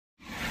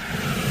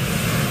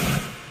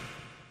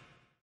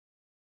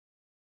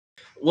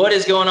What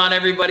is going on,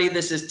 everybody?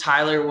 This is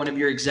Tyler, one of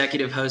your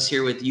executive hosts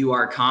here with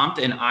URComped,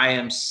 and I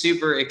am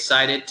super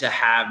excited to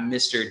have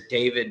Mr.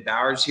 David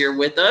Bowers here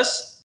with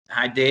us.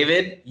 Hi,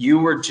 David. You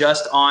were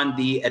just on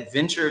the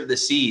Adventure of the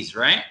Seas,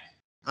 right?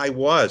 I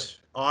was.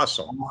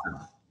 Awesome.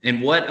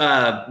 And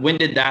when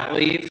did that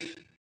leave?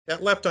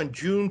 That left on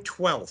June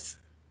 12th,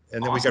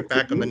 and then we got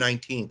back on the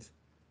 19th.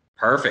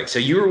 Perfect. So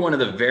you were one of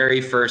the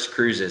very first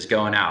cruises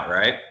going out,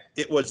 right?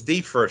 It was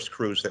the first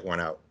cruise that went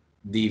out.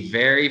 The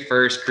very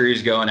first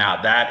cruise going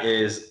out. That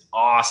is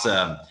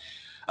awesome.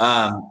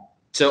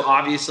 So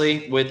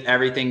obviously, with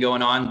everything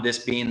going on, this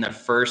being the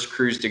first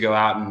cruise to go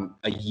out in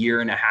a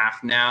year and a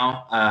half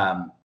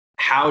now,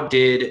 how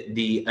did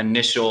the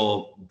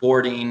initial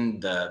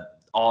boarding,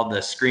 all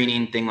the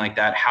screening, thing like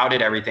that, how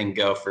did everything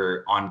go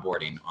for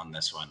onboarding on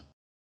this one?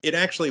 It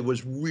actually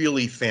was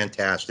really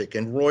fantastic,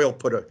 and Royal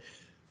put a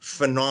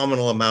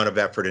phenomenal amount of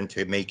effort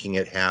into making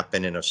it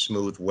happen in a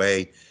smooth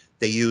way.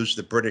 They used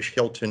the British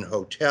Hilton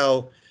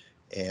Hotel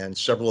and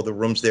several of the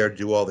rooms there to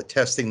do all the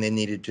testing they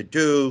needed to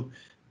do.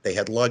 They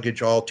had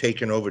luggage all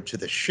taken over to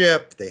the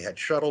ship. They had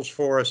shuttles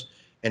for us,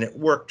 and it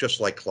worked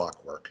just like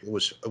clockwork. It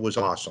was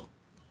awesome.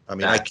 I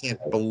mean, I can't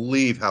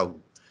believe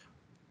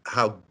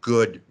how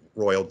good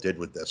Royal did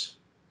with this.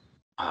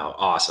 Oh,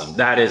 awesome.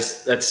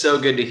 That's so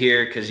good to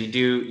hear, because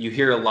you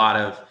hear a lot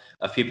of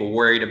people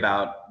worried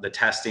about the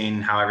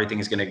testing, how everything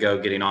is going to go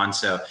getting on.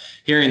 So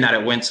hearing that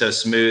it went so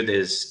smooth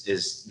is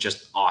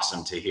just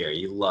awesome to hear.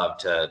 You love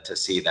to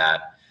see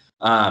that.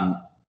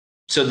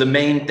 So the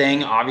main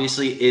thing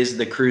obviously is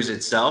the cruise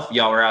itself.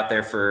 Y'all were out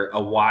there for a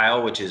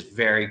while, which is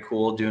very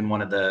cool, doing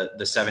one of the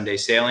 7-day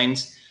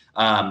sailings.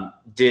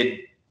 Did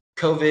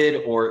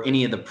COVID or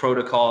any of the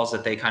protocols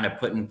that they kind of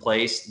put in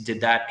place,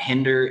 did that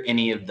hinder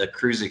any of the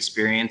cruise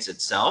experience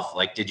itself?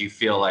 Like, did you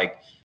feel like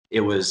it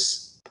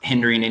was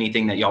hindering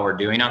anything that y'all were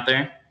doing out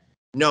there?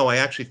 No, I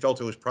actually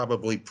felt it was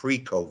probably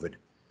pre-COVID.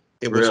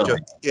 It was Really?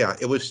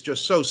 it was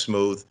just so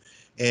smooth.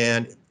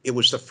 And it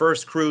was the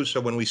first cruise. So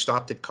when we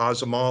stopped at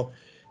Cozumel,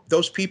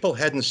 those people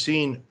hadn't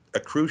seen a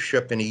cruise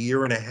ship in a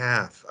year and a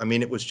half. I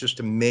mean, it was just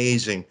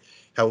amazing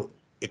how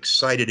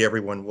excited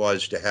everyone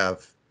was to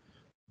have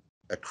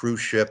a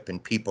cruise ship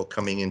and people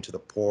coming into the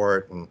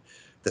port, and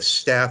the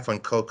staff on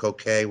Coco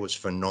Cay was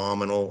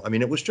phenomenal. I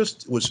mean, it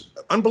was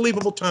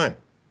unbelievable time.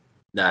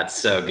 That's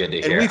so good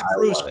to hear. And we've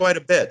cruised quite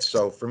a bit,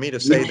 so for me to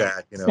say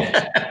that,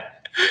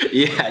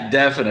 Yeah,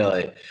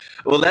 definitely.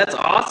 Well, that's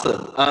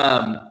awesome.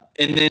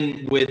 And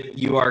then with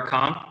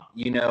URComped,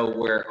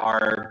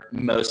 where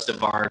most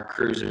of our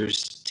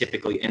cruisers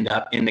typically end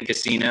up in the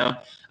casino.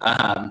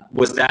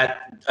 Was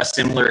that a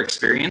similar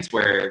experience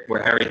where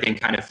everything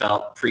kind of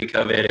felt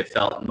pre-COVID, it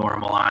felt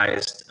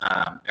normalized,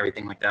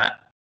 everything like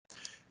that?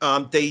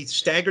 They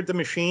staggered the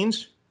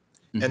machines.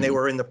 And they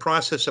were in the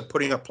process of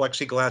putting up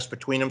plexiglass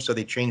between them, so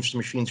they changed the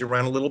machines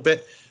around a little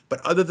bit. But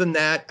other than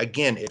that,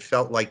 again, it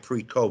felt like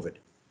pre-COVID.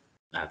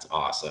 That's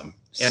awesome.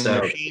 And the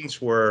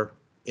machines were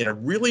in a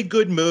really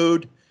good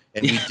mood,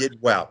 and we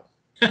did well.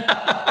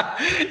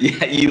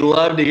 Yeah, you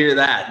love to hear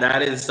that.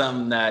 That is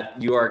something that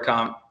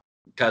URComped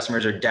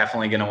customers are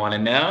definitely going to want to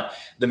know.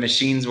 The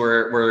machines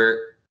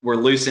were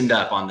loosened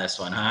up on this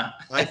one, huh?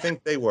 I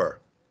think they were.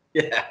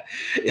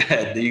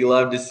 Yeah, you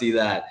love to see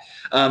that.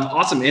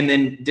 Awesome. And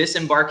then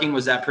disembarking,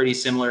 was that pretty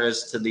similar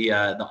as to the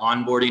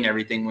onboarding?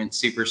 Everything went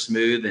super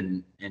smooth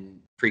and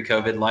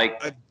pre-COVID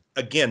like?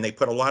 Again, they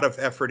put a lot of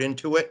effort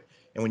into it.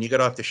 And when you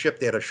got off the ship,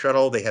 they had a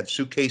shuttle. They had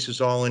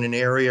suitcases all in an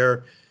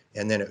area,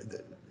 and then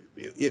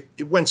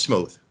it went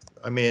smooth.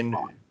 I mean,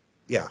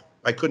 yeah,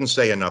 I couldn't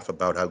say enough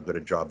about how good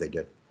a job they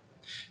did.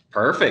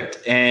 Perfect.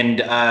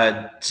 And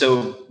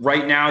so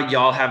right now,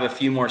 y'all have a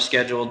few more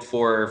scheduled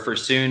for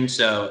soon.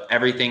 So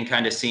everything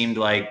kind of seemed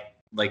like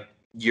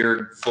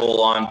you're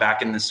full on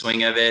back in the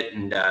swing of it,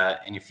 and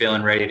you're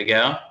feeling ready to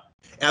go.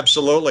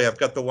 Absolutely. I've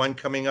got the one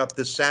coming up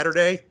this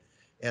Saturday,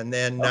 and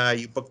then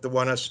you booked the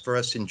one for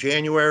us in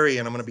January,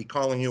 and I'm going to be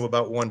calling you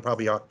about one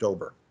probably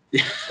October.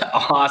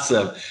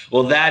 Awesome.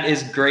 Well, that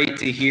is great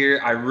to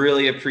hear. I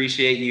really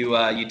appreciate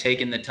you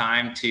taking the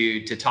time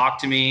to talk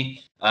to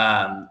me.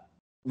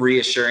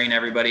 Reassuring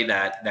everybody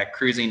that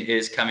cruising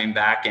is coming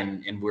back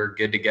and we're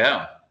good to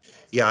go.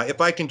 Yeah,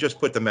 if I can just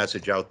put the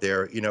message out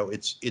there,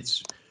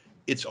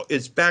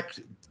 it's back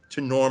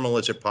to normal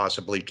as it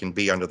possibly can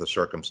be under the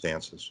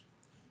circumstances.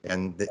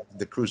 And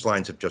the cruise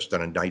lines have just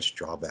done a nice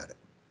job at it.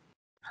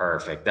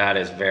 Perfect. That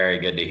is very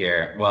good to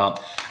hear.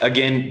 Well,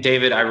 again,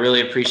 David, I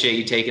really appreciate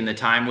you taking the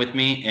time with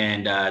me,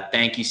 and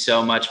thank you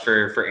so much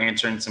for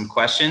answering some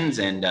questions,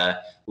 and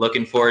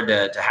looking forward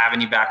to having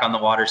you back on the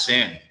water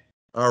soon.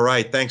 All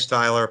right. Thanks,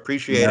 Tyler.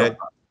 Appreciate it.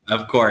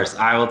 Of course.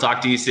 I will talk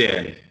to you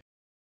soon.